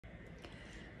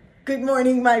Good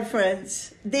morning, my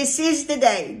friends. This is the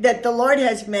day that the Lord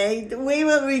has made. We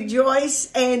will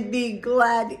rejoice and be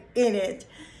glad in it.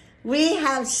 We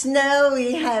have snow,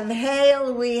 we have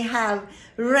hail, we have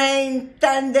rain,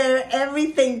 thunder,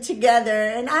 everything together.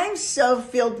 And I'm so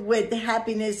filled with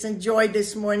happiness and joy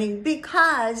this morning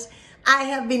because I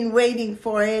have been waiting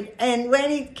for it. And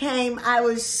when it came, I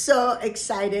was so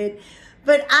excited.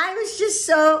 But I was just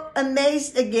so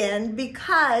amazed again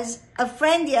because a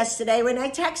friend yesterday, when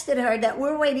I texted her that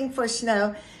we're waiting for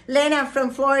snow, Lena from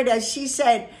Florida, she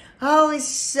said, "Oh, it's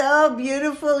so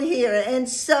beautiful here." And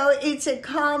so it's a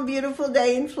calm, beautiful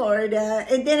day in Florida.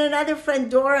 And then another friend,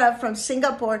 Dora from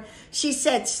Singapore, she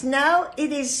said, "Snow,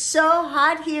 it is so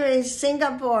hot here in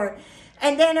Singapore."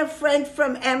 And then a friend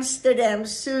from Amsterdam,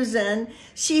 Susan,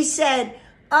 she said,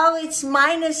 "Oh, it's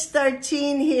minus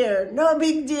 13 here. No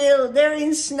big deal. They're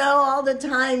in snow all the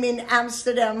time in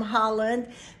Amsterdam, Holland."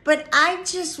 But I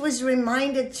just was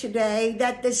reminded today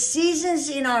that the seasons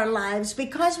in our lives,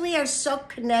 because we are so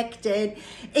connected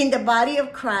in the body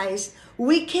of Christ,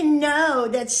 we can know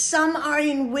that some are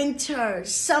in winter,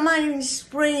 some are in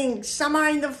spring, some are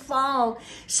in the fall,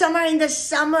 some are in the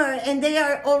summer, and they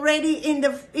are already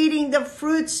eating the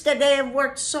fruits that they have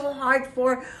worked so hard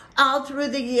for all through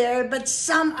the year. But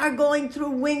some are going through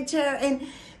winter, and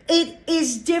it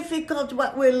is difficult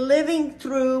what we're living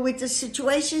through with the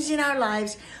situations in our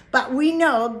lives. But we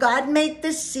know God made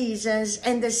the seasons,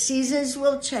 and the seasons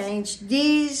will change.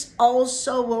 These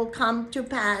also will come to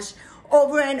pass.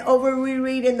 Over and over we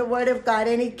read in the Word of God,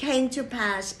 and it came to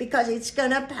pass because it's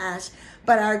going to pass.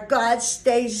 But our God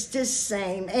stays the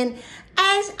same. And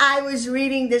as I was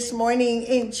reading this morning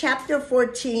in chapter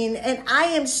 14, and I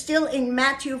am still in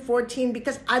Matthew 14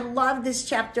 because I love this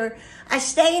chapter. I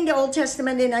stay in the Old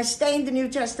Testament and I stay in the New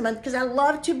Testament because I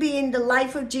love to be in the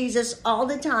life of Jesus all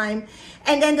the time.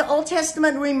 And then the Old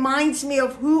Testament reminds me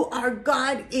of who our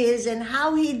God is and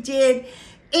how He did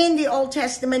in the Old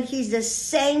Testament. He's the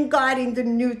same God in the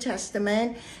New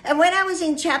Testament. And when I was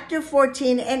in chapter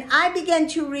 14 and I began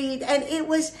to read, and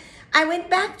I went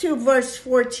back to verse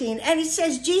 14, and it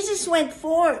says, "Jesus went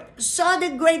forth, saw the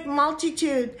great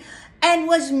multitude, and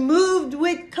was moved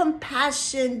with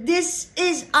compassion." This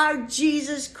is our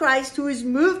Jesus Christ, who is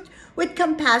moved with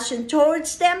compassion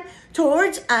towards them,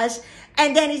 towards us.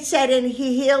 And then it said, and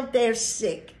He healed their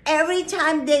sick. Every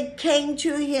time they came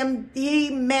to Him, He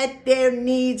met their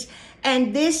needs.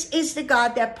 And this is the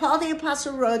God that Paul the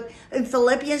Apostle wrote in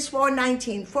Philippians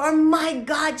 4:19. "For my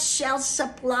God shall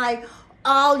supply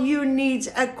all your needs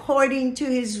according to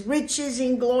His riches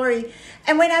in glory."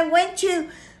 And when I went to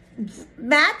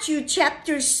Matthew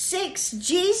chapter 6,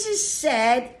 Jesus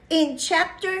said in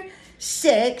chapter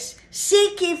 6,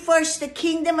 "Seek ye first the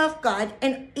kingdom of God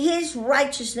and His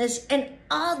righteousness, and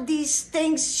all these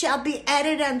things shall be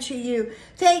added unto you.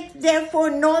 Take therefore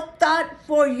no thought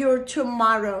for your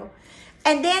tomorrow."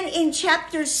 And then in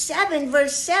chapter 7,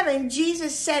 verse 7,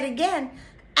 Jesus said again,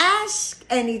 "Ask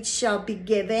and it shall be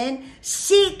given.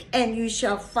 Seek and you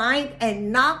shall find.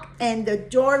 And knock and the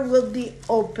door will be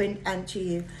opened unto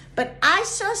you." But I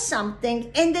saw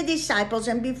something in the disciples,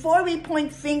 and before we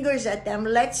point fingers at them,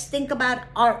 let's think about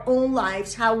our own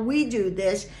lives, how we do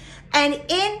this. And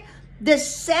in the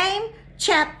same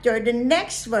chapter, the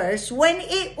next verse, when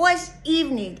it was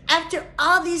evening, after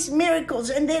all these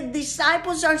miracles, and the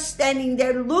disciples are standing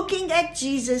there looking at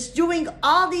Jesus doing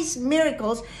all these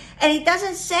miracles, and it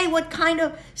doesn't say what kind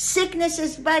of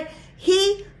sicknesses, but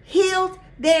He healed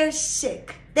their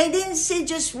sick. They didn't see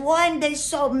just one, they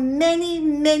saw many,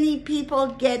 many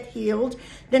people get healed.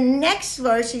 The next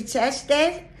verse, it says,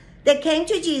 they came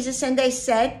to Jesus and they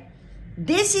said,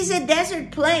 "This is a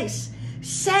desert place.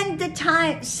 Send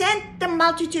the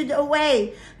multitude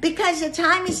away, because the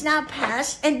time is now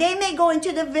past, and they may go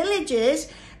into the villages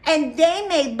and they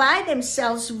may buy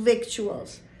themselves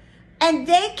victuals." And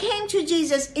they came to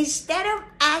Jesus. Instead of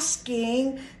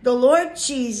asking the Lord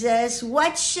Jesus,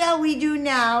 "What shall we do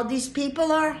now? These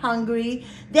people are hungry,"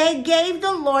 they gave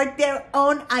the Lord their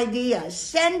own ideas.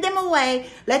 Send them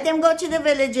away. Let them go to the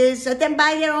villages. Let them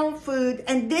buy their own food.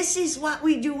 And this is what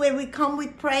we do when we come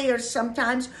with prayers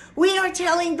sometimes. We are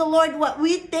telling the Lord what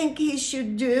we think He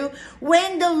should do,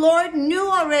 when the Lord knew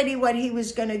already what He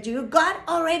was going to do. God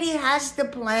already has the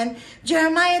plan.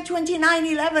 Jeremiah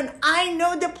 29:11, "I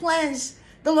know the plans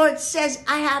the Lord says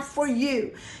I have for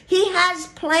you." He has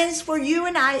plans for you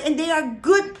and I, and they are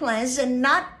good plans and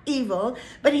not evil.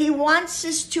 But He wants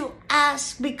us to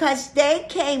ask, because they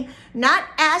came not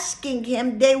asking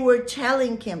Him, they were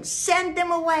telling Him, "Send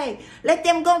them away. Let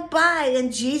them go by."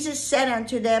 And Jesus said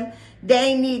unto them,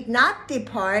 "They need not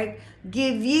depart.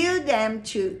 give you them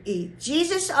to eat.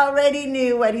 Jesus already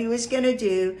knew what he was going to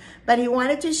do, but he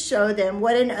wanted to show them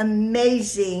what an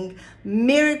amazing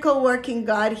miracle working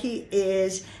God he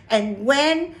is. And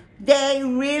when they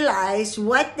realized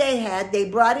what they had, they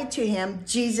brought it to him.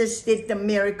 Jesus did the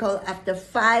miracle of the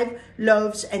 5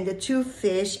 loaves and the 2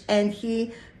 fish, and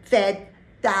he fed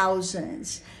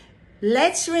thousands.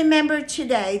 Let's remember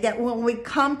today that when we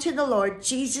come to the Lord,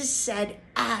 Jesus said,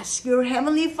 ask. Your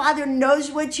Heavenly Father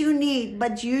knows what you need,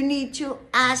 but you need to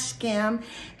ask him.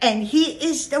 And he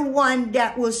is the one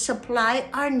that will supply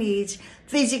our needs,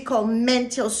 physical,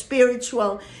 mental,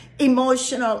 spiritual,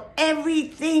 emotional,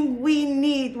 everything we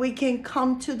need. We can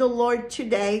come to the Lord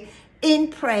today in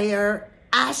prayer,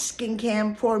 asking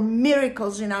him for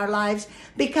miracles in our lives,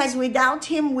 because without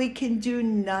him, we can do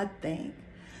nothing.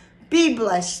 Be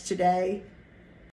blessed today.